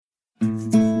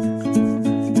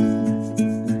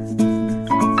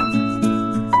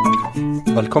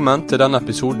Velkommen til denne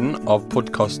episoden av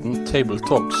podcasten Table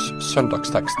Talks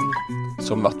Søndagsteksten,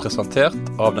 som blir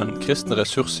presentert av den kristne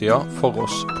ressurssida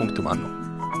foross.no.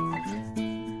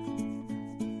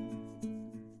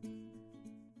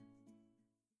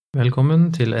 Velkommen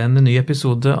til en ny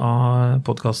episode av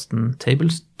podcasten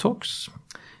Table Talks.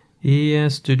 I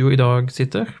studio i dag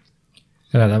sitter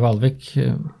Reidar Valvik,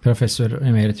 professor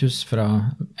emeritus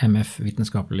fra MF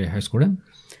Vitenskapelig Høgskole.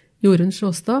 Jorunn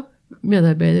Sjåstad,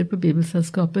 medarbeider på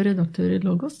Bibelselskapet, redaktør i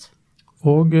Logos.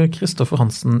 Og Kristoffer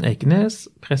Hansen Ekenes,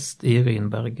 prest i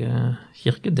Ryenberg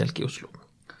kirke, Delk i Oslo.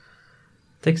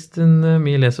 Teksten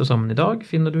vi leser sammen i dag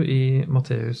finner du i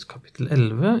Matteus kapittel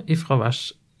 11, ifra vers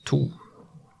 2.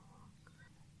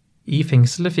 I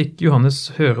fengselet fikk Johannes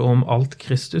høre om alt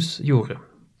Kristus gjorde.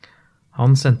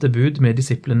 Han sendte bud med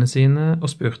disiplene sine og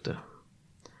spurte: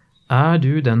 Er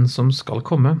du den som skal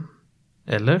komme,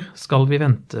 eller skal vi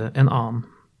vente en annen?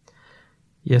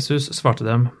 Jesus svarte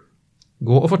dem: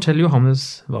 Gå og fortell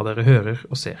Johannes hva dere hører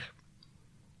og ser.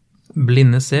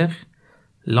 Blinde ser,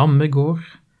 lamme går,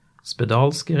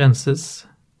 spedalske renses,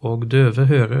 og døve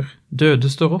hører, døde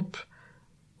står opp,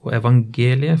 og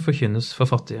evangeliet forkynnes for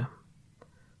fattige.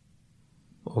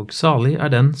 Og salig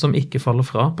er den som ikke faller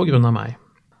fra på grunn av meg.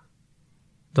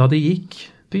 Da de gikk,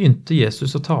 begynte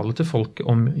Jesus å tale til folket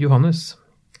om Johannes.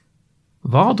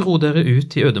 Hva dro dere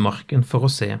ut i ødemarken for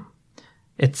å se?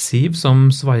 Et siv som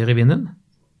svaier i vinden?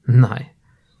 Nei.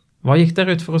 Hva gikk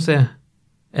dere ut for å se?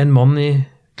 En mann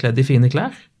kledd i fine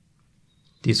klær?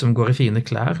 De som går i fine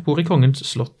klær bor i kongens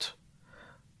slott.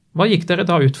 Hva gikk dere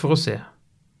da ut for å se?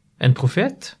 En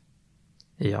profet?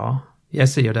 Ja,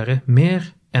 jeg sier dere,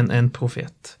 mer enn en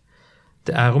profet.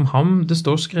 Det er om ham det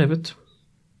står skrevet: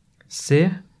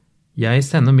 Se, jeg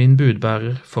sender min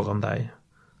budbærer foran deg.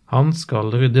 Han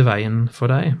skal rydde veien for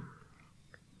deg.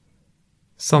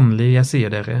 Sannelig, jeg sier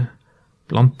dere,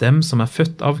 blant dem som er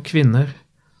født av kvinner,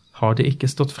 har det ikke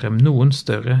stått frem noen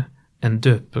større enn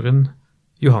døperen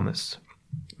Johannes.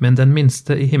 Men den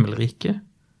minste i himmelriket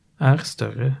er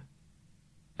større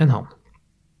enn han.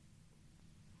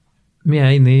 Vi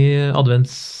er inne i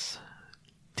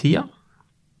adventstida,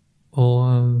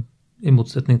 og i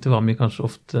motsetning til hva vi kanskje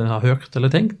ofte har hørt eller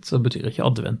tenkt, så betyr ikke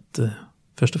advent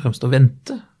først og fremst å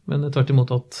vente, men tvert imot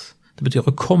at det betyr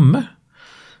å komme,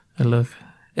 eller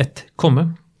et komme.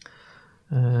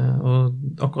 Og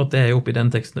akkurat det er jo oppe i den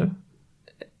teksten,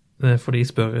 for de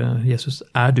spør Jesus: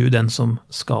 Er du den som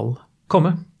skal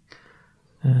komme?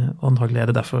 Og antagelig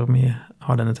er det derfor vi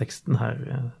har denne teksten her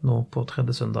nå på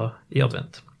tredje søndag i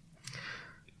advent.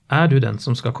 Er du den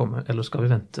som skal komme, eller skal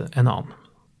vi vente en annen?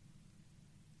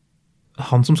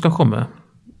 Han som skal komme,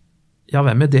 ja,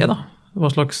 hvem er det da?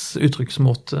 Hva slags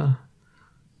uttrykksmåte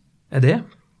er det?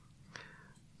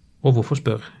 Og hvorfor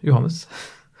spør Johannes?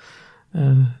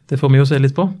 Det får vi jo se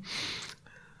litt på.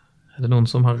 Er det noen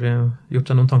som har gjort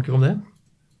seg noen tanker om det?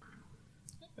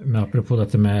 Men apropos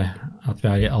dette med at vi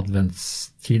er i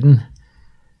adventstiden,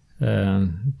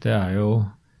 det er jo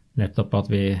nettopp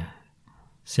at vi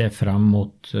ser fram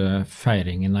mot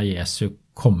feiringen av Jesu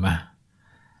komme.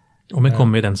 Og vi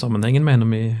kommer i den sammenhengen, mener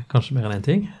vi kanskje mer enn en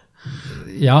ting?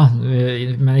 Ja,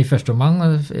 men i første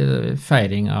omgang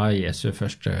feiring av Jesu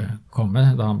første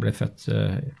komme, da han ble født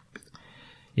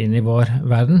inn i vår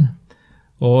verden.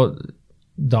 Og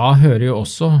da hører jo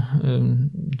også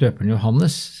døperen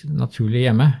Johannes naturlig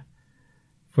hjemme,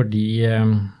 fordi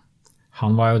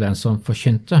han var jo den som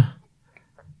forkynte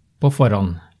på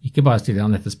forhånd. Ikke bare stiller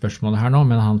han dette spørsmålet her nå,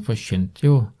 men han forkynte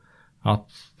jo at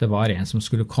det var en som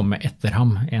skulle komme etter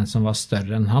ham, en som var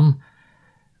større enn ham,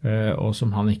 og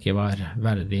som han ikke var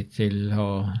verdig til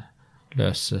å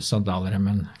løse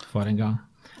sandalremmen for en gang.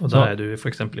 Og da er du for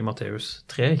eksempel i Matteus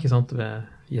 3, ikke sant, ved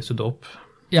Jesu dåp.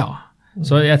 Ja,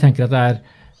 så jeg tenker at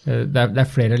det er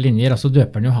flere linjer. Altså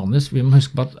døperen Johannes, vi må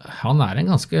huske på at han er en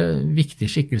ganske viktig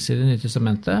skikkelse i Det nye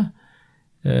testamentet.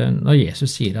 Når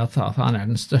Jesus sier at han er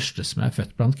den største som er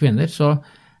født blant kvinner, så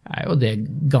er jo det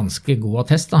ganske god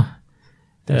attest da.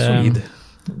 Det er solid.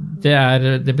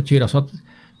 Det betyr altså at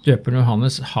døperen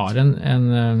Johannes har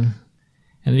en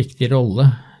viktig rolle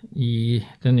i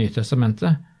Det nye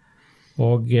testamentet,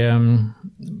 og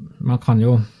man kan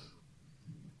jo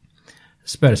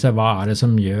spørre seg hva er det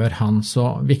som gjør han så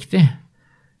viktig.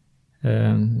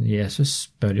 Jesus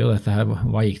spør jo dette her: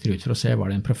 hva gikk dere ut for å se?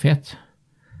 Var det en profet?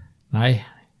 Nei,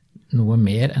 noe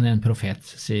mer enn en profet,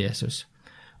 sier Jesus.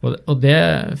 Og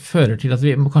det fører til at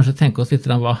vi må kanskje tenke oss litt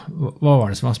om hva var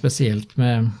det som var spesielt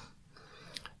med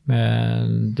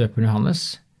døperen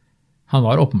Johannes. Han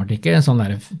var åpenbart ikke en sånn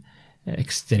der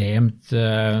ekstremt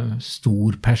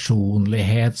stor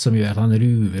personlighet som gjør at han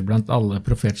ruver blant alle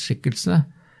profetskikkelsene.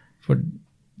 For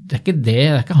det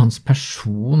er ikke hans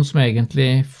person som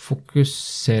egentlig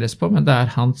fokuseres på, men det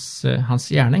er hans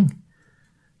gjerning,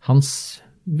 hans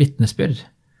vitnesbyrd.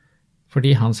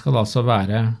 Fordi han skal altså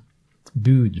være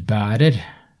budbærer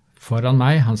foran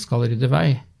meg, han skal rydde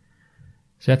vei.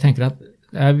 Så jeg tenker at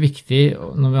det er viktig,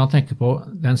 når man tenker på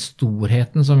den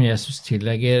storheten som Jesus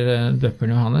tillegger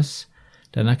døperen Johannes,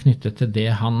 den er knyttet til det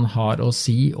han har å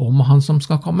si om han som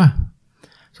skal komme.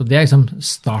 Så det er liksom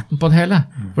starten på det hele,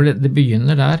 for det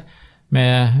begynner der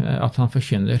med at han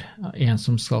forkynner en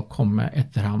som skal komme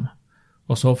etter ham.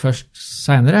 Og så først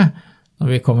senere, når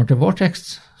vi kommer til vår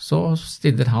tekst, så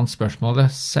stiller han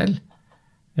spørsmålet selv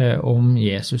om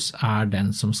Jesus er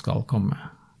den som skal komme.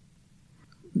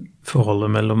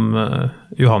 Forholdet mellom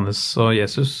Johannes og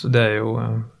Jesus, det er jo,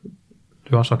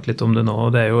 du har sagt litt om det nå,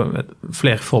 og det er jo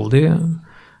flerfoldig.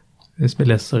 Hvis vi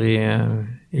leser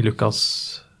i Lukas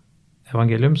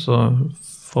evangelium, så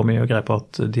får vi jo greie på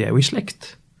at de er jo i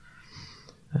slekt.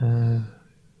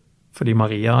 Fordi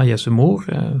Maria, Jesu mor,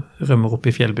 rømmer opp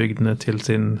i fjellbygdene til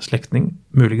sin slektning,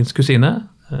 muligens kusine,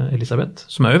 Elisabeth,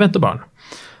 som er jo venter barn.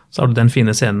 Så har du den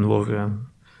fine scenen hvor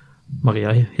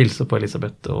Maria hilser på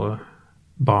Elisabeth, og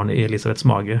barnet i Elisabeths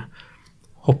mage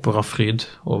hopper av fryd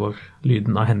over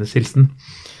lyden av hennes hilsen.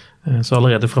 Så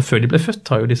allerede fra før de ble født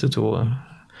har jo disse to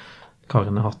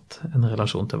karene hatt en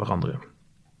relasjon til hverandre.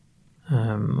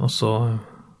 Og så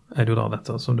er det jo da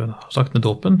dette som du har sagt med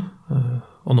dåpen,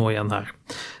 og nå igjen her.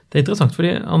 Det er interessant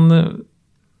fordi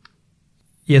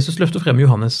Jesus løfter frem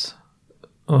Johannes,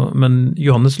 men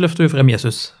Johannes løfter jo frem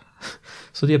Jesus.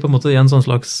 Så de er på en måte i en sånn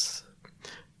slags,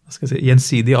 hva skal jeg si,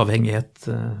 gjensidig avhengighet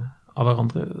av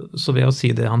hverandre. Så ved å si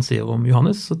det han sier om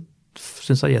Johannes, så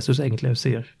synes jeg Jesus egentlig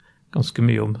sier ganske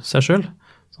mye om seg selv.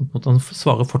 Så på en måte han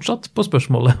svarer fortsatt på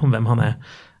spørsmålet om hvem han er,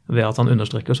 ved at han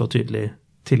understreker så tydelig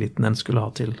tilliten en skulle ha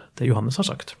til det Johannes har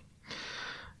sagt.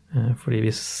 Fordi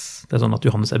hvis det er sånn at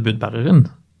Johannes er budbæreren,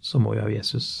 så må jo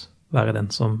Jesus være den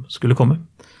som skulle komme.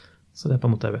 Så det er på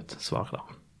en måte et svar da,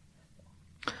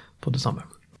 på det samme.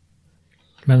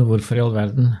 Men hvorfor i all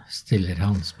verden stiller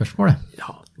han spørsmålet? Ja,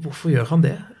 hvorfor gjør han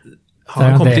det? Har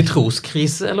han kommet i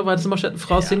troskrise, eller hva er det som har skjedd?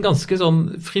 Fra sin ganske sånn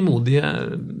frimodige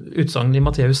utsagn i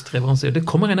Matteus 3, hvor han sier, det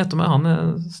kommer en etter meg, han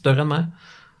er større enn meg.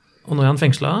 Og nå er han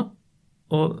fengslet,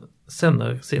 og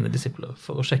sender sine disipler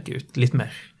for å sjekke ut litt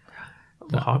mer.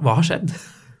 Hva har skjedd?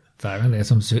 Det er jo det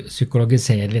som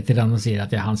psykologiserer litt og sier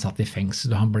at han satt i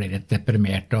fengsel, og han ble litt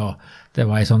deprimert, og det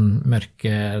var i sånn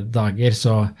mørke dager,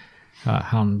 så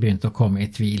han begynte å komme i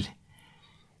tvil.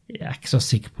 Jeg er ikke så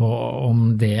sikker på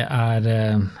om det er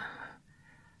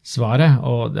svaret,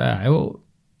 og det er jo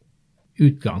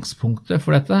utgangspunktet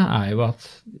for dette er jo at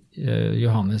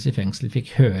Johannes i fengsel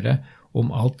fikk høre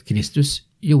om alt Kristus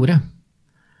gjorde.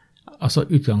 Altså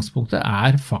utgangspunktet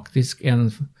er faktisk en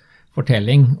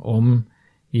fortelling om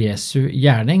Jesu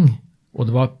gjerning, og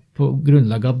det var på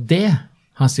grunnlag av det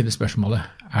han stiller spørsmålet,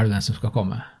 er du den som skal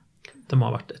komme? Det må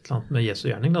ha vært et eller annet med Jesu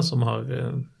gjerning da, som har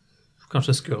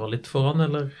kanskje skøret litt foran,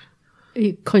 eller?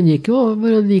 Kan ikke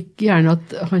være like gjerne at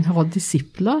han hadde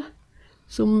disipler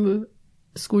som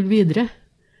skulle videre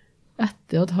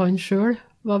etter at han selv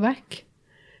var vekk.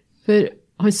 For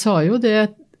han sa jo det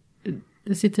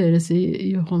siteres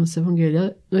i Johannes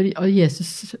evangeliet, når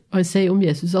han sier om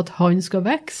Jesus at han skal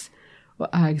vekse, og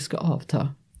jeg skal avta.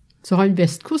 Så han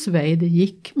visste hvordan vei det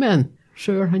gikk med han,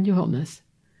 selv han Johannes.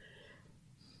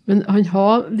 Men han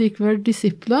har likevel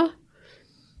disipler.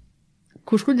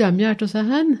 Hvor skulle de gjøre til seg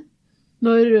hen,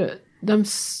 når de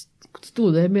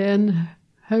stod der med en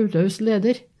hauløs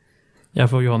leder? Ja,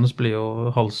 for Johannes blir jo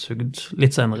halshugd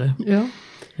litt senere. Ja.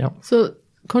 Så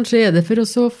kanskje er det for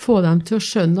å få dem til å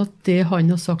skjønne at det han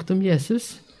har sagt om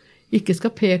Jesus, ikke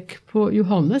skal peke på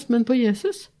Johannes, men på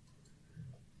Jesus.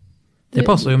 Det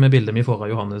passer jo med bildet vi får av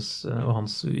Johannes og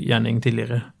hans gjerning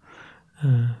tidligere,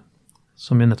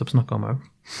 som vi nettopp snakket om også.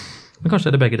 Men kanskje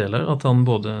er det begge deler, at han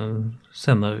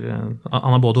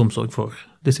har både omsorg for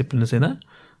disiplene sine,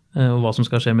 og hva som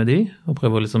skal skje med de, og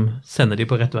prøver å liksom sende de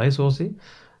på rett vei, så å si.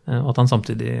 Og at han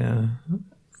samtidig,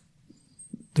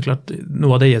 det er klart,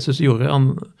 noe av det Jesus gjorde,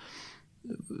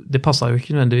 det passet jo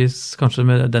ikke nødvendigvis kanskje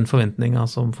med den forventningen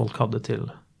som folk hadde til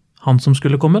han som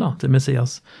skulle komme da, til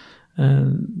Messias.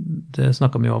 Det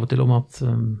snakket vi jo av og til om at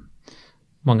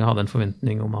mange hadde en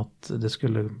forventning om at det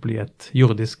skulle bli et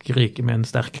jordisk rike med en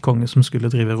sterk konge som skulle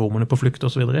drive romerne på flukt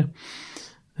og så videre.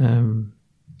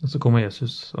 Og så kommer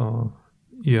Jesus og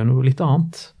gjør noe litt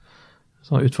annet.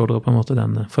 Så han utfordrer på en måte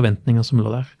den forventningen som lå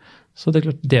der. Så det er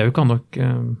klart, det kan nok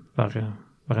være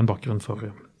en bakgrunn for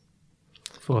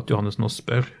at Johannes nå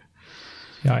spør.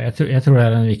 Ja, jeg tror det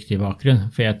er en viktig bakgrunn,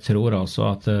 for jeg tror altså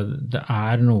at det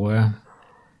er noe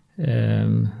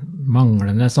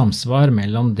manglende samsvar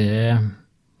mellom det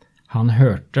han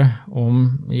hørte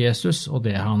om Jesus og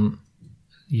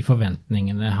de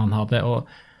forventningene han hadde. Og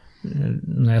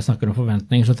når jeg snakker om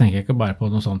forventninger, så tenker jeg ikke bare på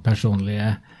noen sånne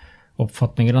personlige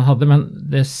oppfatninger han hadde, men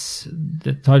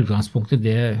det tar utgangspunkt i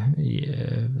det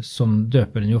som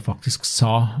døperen jo faktisk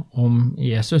sa om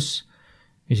Jesus.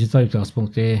 Hvis vi tar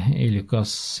utgangspunkt i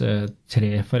Lukas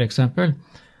 3 for eksempel,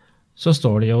 så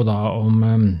står det jo da om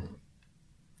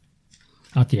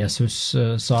at Jesus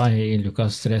sa i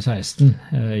Lukas 3,16,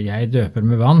 «Jeg døper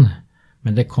med vann,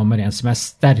 men det kommer en som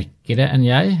sterkere enn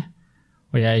jeg,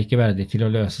 og jeg er ikke verdig til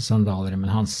å løse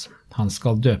sandalremmen hans. Han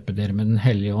skal døpe dere med den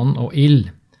hellige ånd og ild.»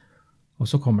 Og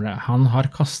så kommer det, «Han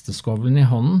har kasteskovlen i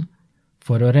hånden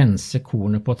for å rense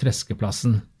kornet på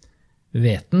treskeplassen.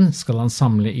 Hveten skal han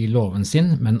samle i låven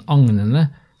sin, men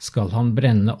agnene skal han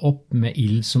brenne opp med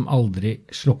ild som aldri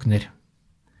slukner.»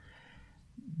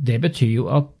 Det betyr jo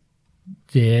at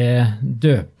det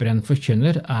døperen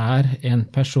forkynner en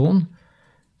person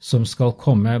som skal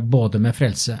komme både med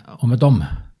frelse og med dom.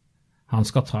 Han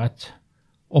skal ta et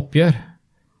oppgjør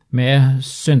med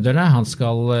synderne, han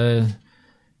skal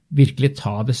virkelig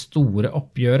ta det store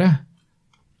oppgjøret.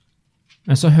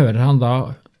 Men så hører han da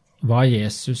hva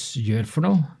Jesus gjør for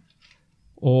noe,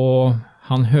 og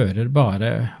han hører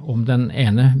bare om den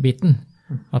ene biten,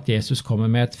 at Jesus kommer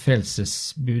med et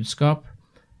frelsesbudskap.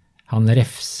 Han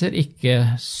refser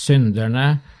ikke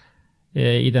synderne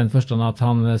i den forstand at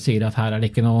han sier at her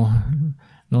det ikke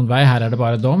noen vei, her det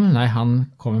bare dom. Nei,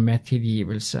 han kommer med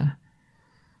tilgivelse.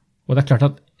 Og det klart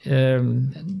at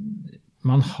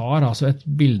man har altså et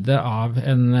bilde av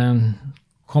en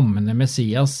kommende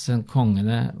Messias, en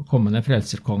kommende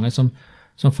frelserkonge som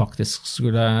faktisk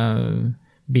skulle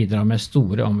bidra med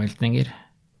store omveltninger.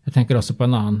 Jeg tenker også på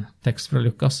en annen tekst fra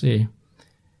Lukas i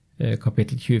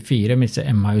kapittel 24, med disse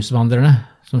Emmausvandrerne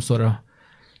som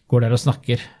går der og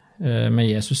snakker med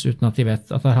Jesus uten at de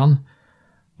vet at det han.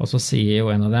 Og så sier jo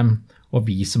en av dem, «Og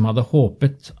vi som hadde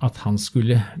håpet at han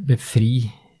skulle befri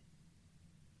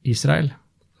Israel.»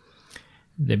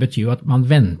 Det betyr jo at man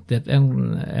ventet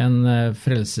en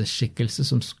frelsesskikkelse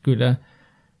som skulle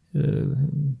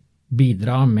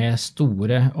bidra med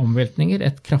store omveltninger,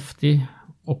 et kraftig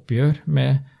oppgjør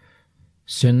med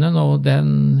synden og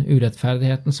den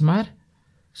urettferdigheten som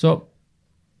Så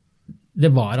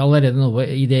det var allerede noe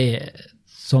i det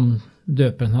som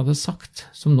døperen hadde sagt,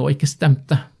 som nå ikke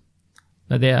stemte.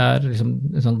 Det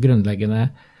liksom en sånn grunnleggende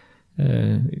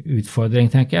utfordring,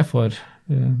 tenker jeg, for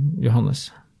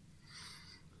Johannes.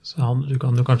 Så du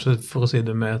kan jo kanskje, for å si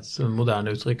det med et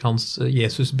moderne uttrykk, hans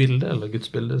Jesus-bilde, eller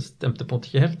Guds-bilde, stemte på en måte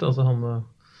ikke helt. Altså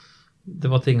det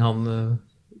var ting han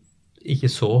ikke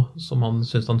så som han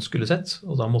syntes han skulle sett,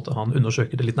 og da måtte han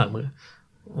undersøke det litt nærmere.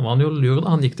 Og han jo lurer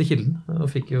da, han gikk til kilden,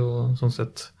 og fikk jo sånn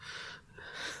sett,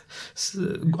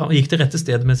 han gikk til rette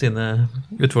sted med sine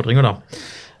utfordringer da.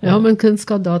 Ja, men hvem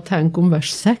skal da tenke om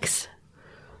vers 6,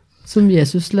 som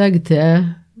Jesus legger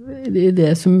til i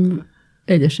det som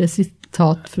ellers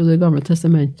sitat fra det gamle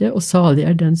testamentet, og salig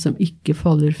den som ikke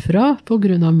faller fra på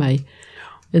grunn av meg.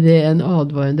 Det en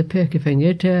advarende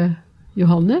pekefinger til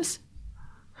Johannes?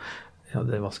 Ja,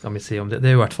 hva skal vi si om det?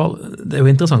 Det jo i hvert fall, det jo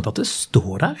interessant at det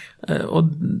står der,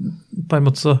 og på en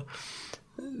måte så,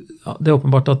 ja, det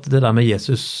åpenbart at det der med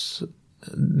Jesus,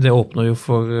 det åpner jo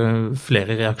for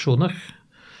flere reaksjoner.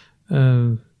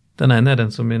 Den ene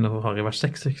den som vi nå har i vers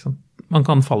 6, ikke sant? Man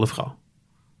kan falle fra.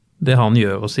 Det han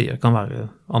gjør og sier kan være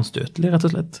anstøtelig, rett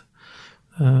og slett.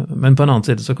 Men på en annen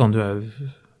side så kan du jo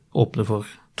åpne for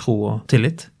tro og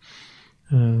tillit.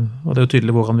 Og det jo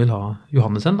tydelig hvor han vil ha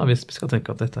Johannes hen, hvis vi skal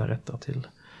tenke at dette rettet til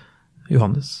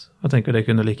Johannes. Jeg tenker det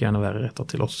kunne like gjerne være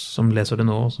rettet til oss som leser det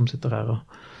nå, og som sitter her og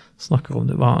snakker om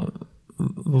det.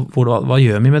 Hva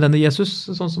gjør vi med denne Jesus,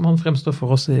 sånn som han fremstår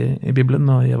for oss i Bibelen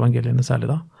og i evangeliene særlig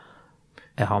da?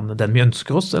 Han den vi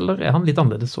ønsker oss, eller han litt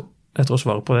annerledes så? Jeg tror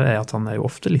svaret på det at han jo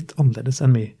ofte litt annerledes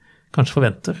enn vi kanskje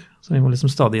forventer. Så vi må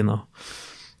liksom stadig inn og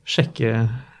sjekke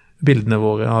bildene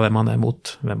våre av hvem han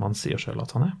mot hvem han sier selv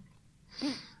at han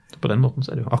Så på den måten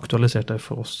så det jo aktualisert det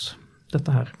for oss,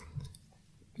 dette her.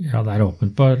 Ja, det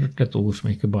åpenbart et ord som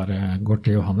ikke bare går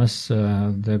til Johannes,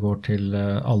 det går til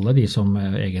alle de som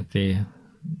egentlig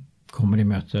kommer i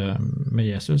møte med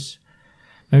Jesus.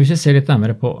 Men hvis vi ser litt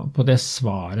nærmere på det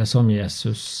svaret som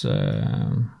Jesus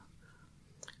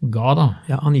ga da.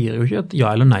 Ja, han gir jo ikke et ja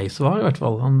eller nei svar i hvert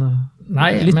fall.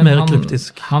 Nei, litt men mer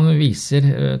kryptisk. Han viser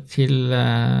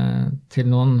til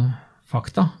noen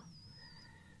fakta.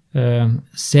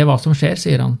 Se hva som skjer,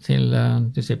 sier han til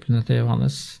disiplene til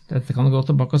Johannes. Dette kan du gå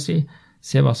tilbake og si.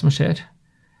 Se hva som skjer.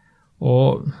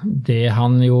 Og det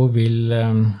han jo vil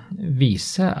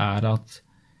vise at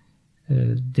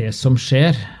det som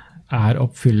skjer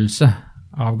oppfyllelse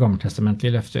av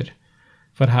gammeltestamentlige løfter.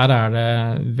 For her det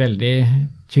veldig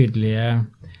tydelige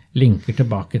linker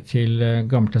tilbake til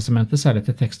gammeltestamentet, særlig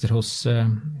til tekster hos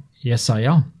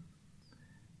Jesaja.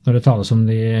 Når det tales om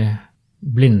de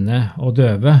blinde og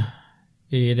døve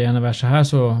i det ene verset her,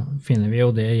 så finner vi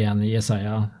jo det igjen i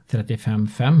Jesaja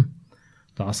 35,5.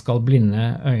 Da skal blinde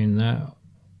øyne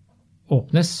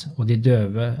åpnes, og de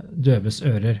døves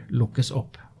ører lukkes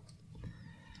opp.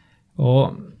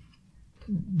 Og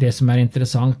det som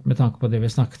interessant med tanke på det vi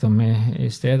snakket om i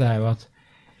sted, jo at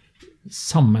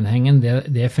sammenhengen,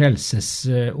 det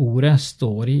frelsesordet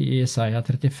står i Jesaja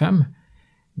 35,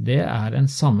 det en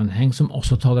sammenheng som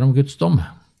også taler om Guds dom.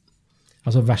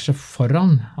 Altså verset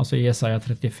foran, altså i Jesaja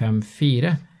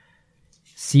 35,4,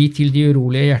 si til de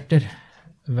urolige hjerter,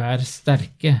 vær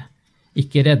sterke,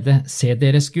 ikke redde, se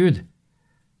deres Gud.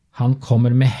 Han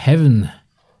kommer med hevn,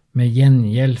 med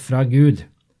gjengjeld fra Gud.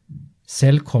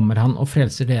 Selv kommer han og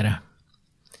frelser dere.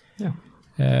 Ja.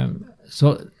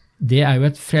 Så det jo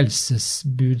et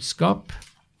frelsesbudskap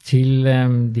til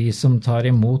de som tar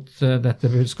imot dette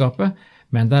budskapet,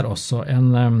 men det også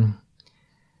en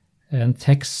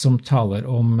tekst som taler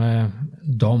om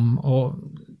dom, og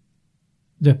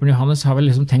døperen Johannes har vel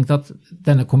liksom tenkt at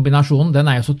denne kombinasjonen,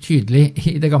 den jo så tydelig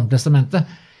i det gamle testamentet,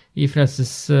 i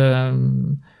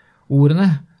frelsesordene,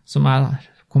 som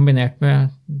kombinert med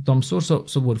domsord,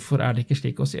 så hvorfor det ikke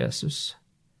slik hos Jesus?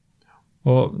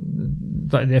 Og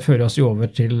det fører oss jo over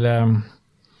til en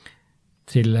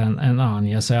annen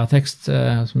Jesaja-tekst,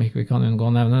 som ikke vi kan unngå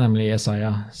å nevne, nemlig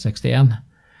Jesaja 61,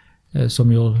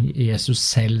 som jo Jesus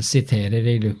selv siterer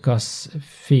i Lukas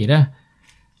 4.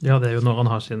 Ja, det jo når han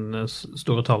har sin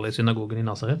store tale i synagogen i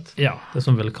Nazaret. Ja. Det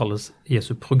som vel kalles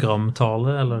Jesu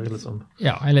programtale, eller liksom.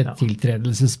 Ja, eller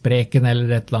tiltredelsespreken, eller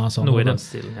et eller annet sånt. Noe i den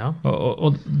stilen, ja.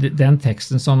 Og den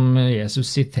teksten som Jesus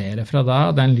siterer fra da,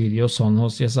 den lyder jo sånn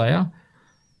hos Jesaja.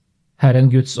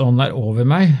 Herren Guds ånd over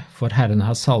meg, for Herren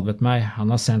har salvet meg. Han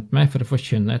har sendt meg for å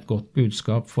forkynne et godt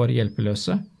budskap for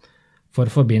hjelpeløse, for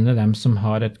å forbinde dem som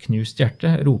har et knust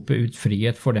hjerte, rope ut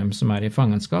frihet for dem som i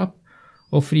fangenskap,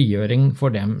 og frigjøring for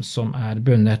dem som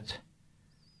bundet,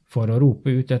 for å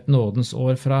rope ut et nådens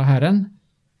år fra Herren,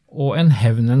 og en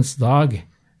hevnens dag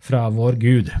fra vår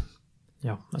Gud.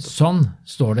 Ja, sånn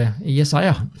står det i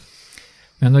Jesaja.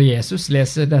 Men når Jesus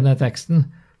leser denne teksten,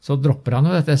 så dropper han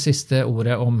jo dette siste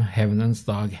ordet om hevnens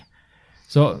dag.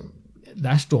 Så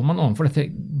der står man overfor dette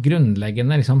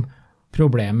grunnleggende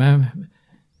problemet.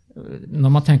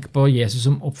 Når man tenker på Jesus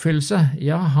som oppfyllelse,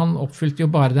 ja, han oppfylte jo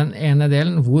bare den ene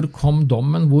delen. Hvor kom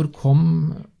dommen? Hvor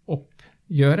kom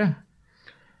oppgjøret?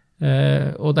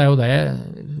 Og det jo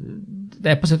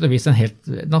det på sett og vis en helt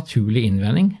naturlig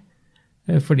innvending,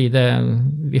 fordi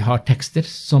vi har tekster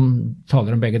som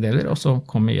taler om begge deler, og så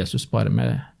kommer Jesus bare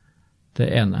med det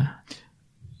ene.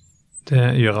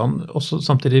 Det gjør han. Også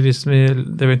samtidig,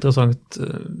 det jo interessant,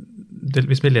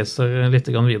 hvis vi leser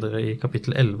litt videre i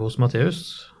kapittel 11 hos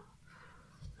Matteus,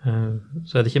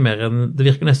 så det ikke mer enn, det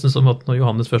virker nesten som at når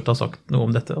Johannes først har sagt noe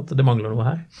om dette, at det mangler noe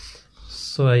her,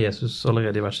 så Jesus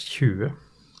allerede i vers 20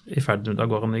 i ferd, da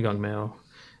går han i gang med å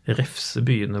refse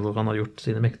byene hvor han har gjort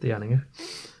sine mektige gjerninger.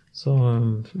 Så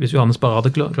hvis Johannes bare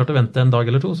hadde klart å vente en dag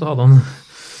eller to, så hadde han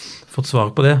fått svar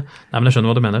på det. Nei, men jeg skjønner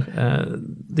hva du mener.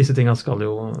 Disse tingene skal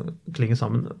jo klinge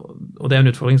sammen, og det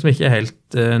en utfordring som ikke helt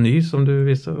ny, som du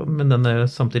viser, men den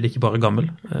samtidig ikke bare gammel.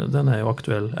 Den jo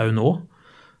aktuell også nå,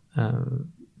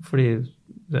 fordi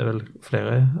det vel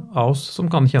flere av oss som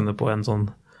kan kjenne på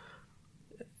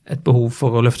et behov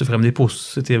for å løfte frem de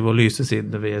positive og lyse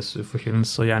sidene ved Jesu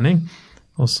forkynnelse og gjerning,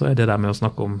 og så det der med å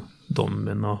snakke om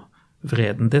dommen og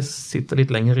vreden, det sitter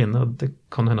litt lenger inne, og det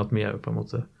kan hende at vi på en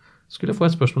måte skulle få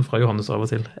et spørsmål fra Johannes av og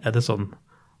til. Det sånn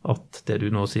at det du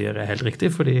nå sier helt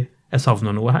riktig, fordi jeg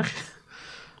savner noe her?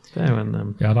 Det jo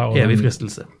en evig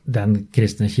fristelse. Den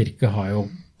kristne kirke har jo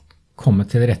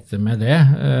kommet til rette med det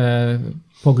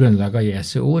på grunnlag av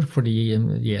Jesu ord, fordi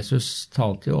Jesus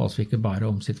talte jo altså ikke bare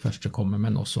om sitt første komme,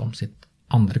 men også om sitt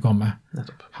andre komme.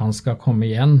 Nettopp. Han skal komme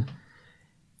igjen,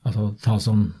 altså ta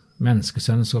som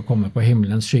menneskesønn skal komme på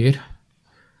himmelens skyer,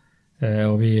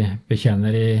 og vi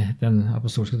bekjenner i den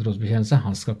apostolske trosbekjennelse,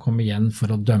 han skal komme igjen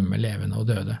for å dømme levende og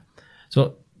døde.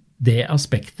 Så det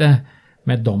aspektet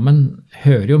med dommen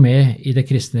hører jo med i det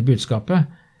kristne budskapet,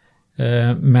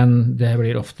 men det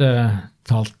blir ofte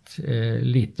talt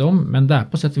lite om, men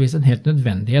det på sett og vis en helt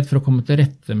nødvendighet for å komme til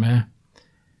rette med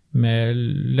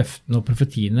løftene og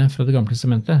profetiene fra det gamle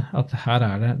testamentet, at her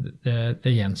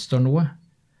det gjenstår noe.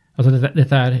 Altså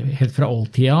dette helt fra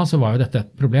oldtida, så var jo dette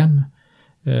et problem.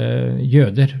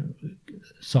 Jøder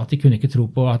sa at de kunne ikke tro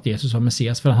på at Jesus var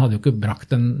Messias, for han hadde jo ikke brakt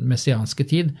den messianske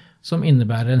tid, som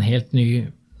innebærer en helt ny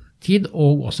tid,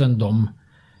 og også en dom.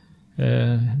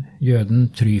 Jøden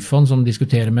Tryfon, som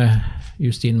diskuterer med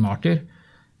Justin Martyr,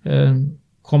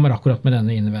 kommer akkurat med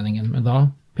denne innvendingen, men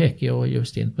da peker jo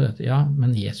Justin på dette, ja,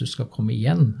 men Jesus skal komme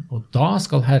igjen, og da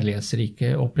skal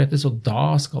herlighetsriket opprettes, og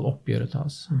da skal oppgjøret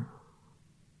tas.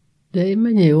 Det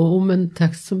minner jo om en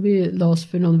tekst som vi las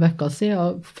for noen vekker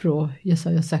siden fra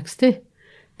Jesaja 60,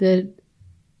 der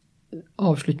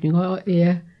avslutningen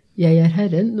er «Jeg er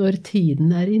Herren, når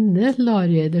tiden er inne, lar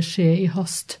jeg det skje i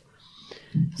hast».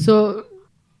 Så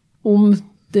om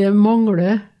det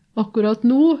mangler akkurat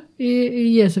nå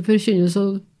i Jesu forkynnelse,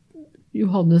 og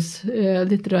Johannes er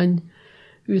litt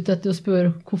ute etter å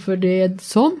spørre hvorfor det er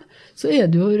sånn, så er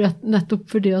det jo nettopp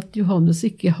fordi at Johannes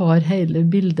ikke har hele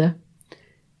bildet.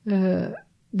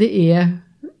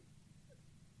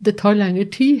 Det tar lengre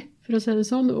tid, for å si det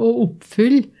sånn, å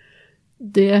oppfylle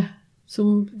det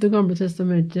som det gamle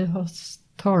testamentet har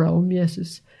talet om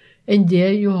Jesus, enn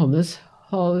det Johannes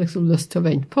har liksom lyst til å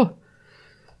vente på.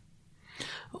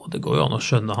 Og det går jo an å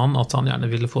skjønne han, at han gjerne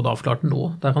ville få det avklart nå,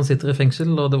 der han sitter i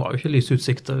fengsel, og det var jo ikke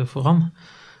lysutsikter for han.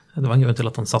 Det var en grunn til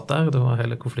at han satt der, det var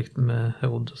hele konflikten med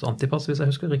Herodes Antipas, hvis jeg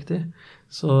husker riktig.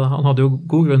 Så han hadde jo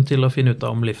god grunn til å finne ut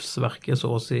av om livsverket,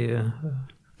 så å si,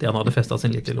 det han hadde festet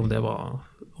sin liv til, om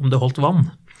det holdt vann.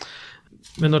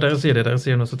 Men når dere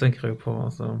sier noe, så tenker jeg jo på,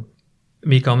 altså,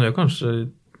 vi kan jo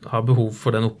kanskje ha behov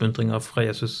for den oppmuntringen fra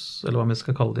Jesus, eller hva vi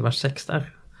skal kalle det i vers 6 der.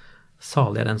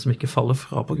 Salig er den som ikke faller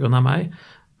fra på grunn av meg.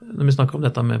 Når vi snakker om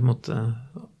dette med på en måte,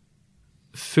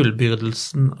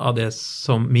 fullbyrdelsen av det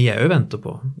som vi jo venter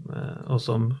på, og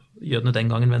som jødene den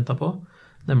gangen venter på,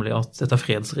 nemlig at dette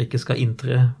fredsriket skal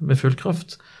inntre med full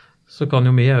kraft, så kan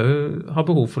jo vi jo ha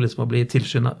behov for liksom å bli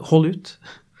tilskyndet. Hold ut,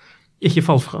 ikke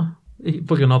fall fra,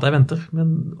 på grunn av at jeg venter, men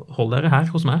hold dere her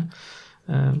hos meg.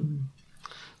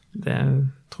 Det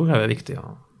tror jeg er viktig.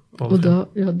 Og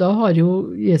da har jo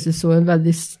Jesus så en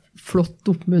veldig flott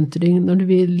oppmuntring når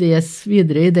vi leser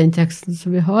videre i den teksten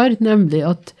som vi har, nemlig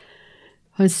at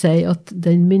han sier at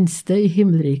den minste i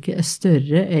himmelriket er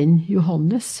større enn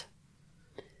Johannes.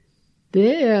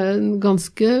 Det er en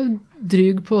ganske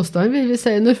dryg påstand, vil vi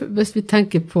si, hvis vi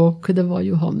tenker på hva det var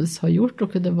Johannes har gjort,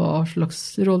 og hva det var slags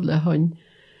rolle han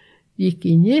gikk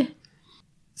inn i.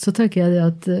 Så tenker jeg det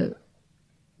at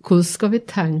hvordan skal vi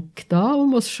tenke da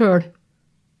om oss selv?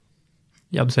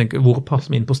 Ja, du tenker, hvor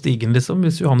passer vi inn på stigen liksom,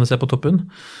 hvis Johannes er på toppen?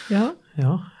 Ja.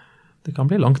 Ja, det kan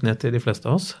bli langt ned til de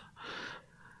fleste av oss.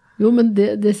 Jo, men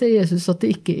det sier Jesus at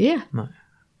det ikke er. Nei.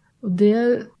 Og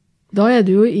da er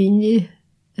det jo inn i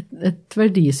et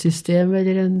verdisystem,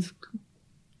 eller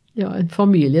en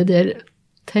familie der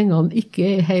tingene ikke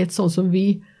er helt sånn som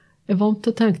vi er vant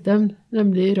til å tenke dem,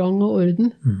 nemlig rang og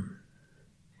orden.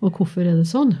 Og hvorfor er det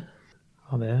sånn?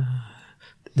 Ja,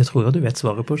 det tror jeg du vet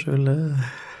svaret på selv,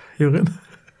 Jørgen.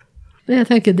 Jeg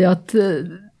tenker det at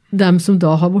dem som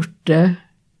da har vært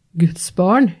Guds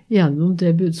barn gjennom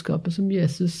det budskapet som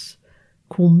Jesus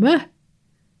kom med,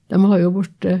 de har jo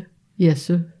vært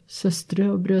Jesu søstre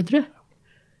og brødre.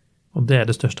 Og det er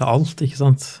det største av alt, ikke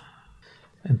sant?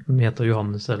 Enten vi heter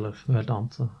Johannes eller noe helt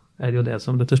annet, så er det jo det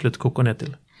som det til slutt koker ned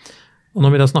til. Og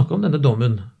når vi da snakker om denne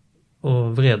dommen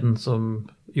og vreden som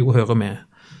jo hører med,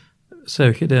 så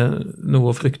er jo ikke det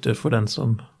noe å frykte for den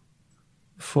som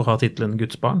får ha titlen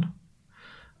Guds barn,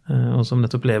 og som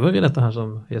nettopp lever i dette her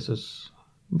som Jesus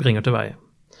bringer til veie,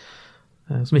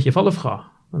 som ikke faller fra,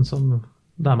 men som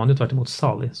der man jo tvert imot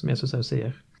salig, som Jesus også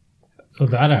sier.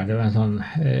 Og der er det jo en sånn,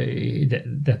 i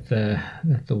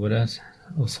dette ordet,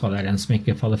 og salig er den som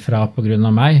ikke faller fra på grunn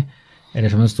av meg, eller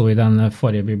som det stod i den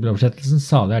forrige bibeloversettelsen,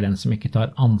 salig er den som ikke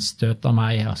tar anstøt av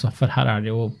meg. Altså, for her er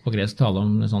det jo på gresk tale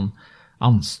om en sånn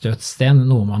anstøtsten,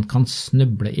 noe man kan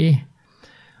snuble i.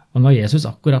 Og når Jesus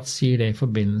akkurat sier det i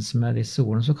forbindelse med disse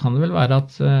ordene, så kan det vel være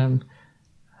at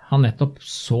han nettopp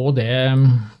så det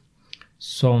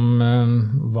som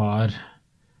var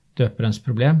døperens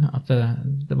problem, at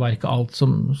det var ikke alt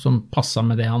som passet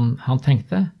med det han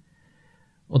tenkte.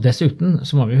 Og dessuten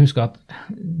så må vi huske at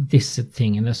disse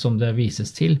tingene som det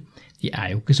vises til, de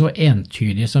er jo ikke så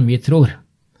entydige som vi tror.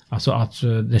 Altså at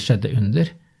det skjedde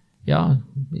under. Ja,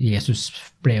 Jesus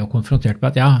ble jo konfrontert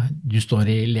med at ja, du står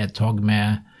i ledtog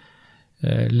med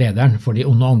lederen for de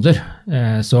onde ånder.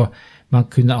 Så man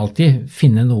kunne alltid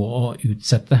finne noe å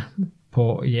utsette på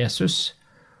Jesus.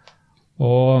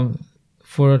 Og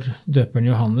for døperen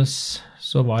Johannes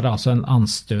så var det altså en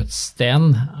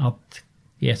anstøtsten at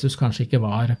Jesus kanskje ikke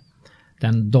var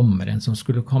den dommeren som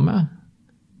skulle komme.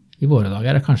 I våre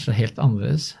dager er det kanskje helt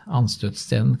annerledes.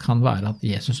 Anstøtsten kan være at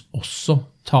Jesus også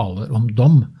taler om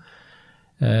dom.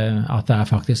 at det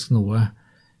faktisk noe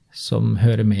som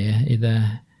hører med i det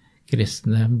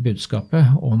kristne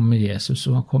budskapet om Jesus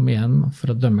som har kommet igjen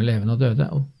for å dømme levende og døde.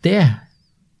 Og det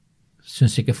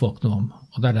synes ikke folk noe om.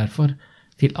 Og det derfor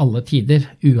til alle tider,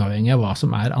 uavhengig av hva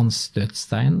som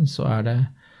anstøtstein, så det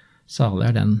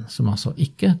salig den som altså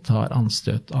ikke tar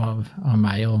anstøt av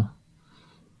meg og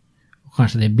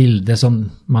kanskje det bildet som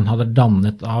man hadde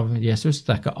dannet av Jesus.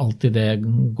 Det ikke alltid det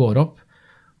går opp,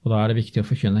 og da det viktig å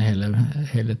forkynne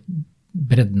hele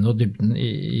bredden og dybden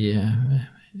i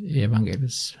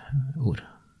evangeliets ord.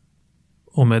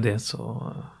 Og med det så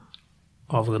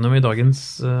avrunder vi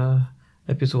dagens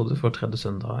episode for 3.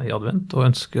 søndag i advent, og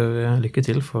ønsker lykke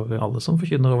til for alle som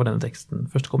forkynner over denne teksten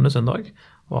førstkommende søndag,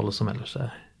 og alle som ellers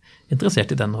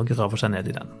interessert i den og graver seg ned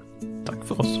i den. Takk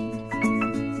for oss.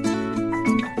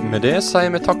 Med det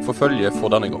sier vi takk for følget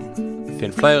for denne gang.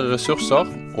 Finn flere ressurser,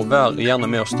 og vær gjerne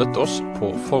med å støtte oss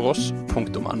på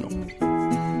foross.no.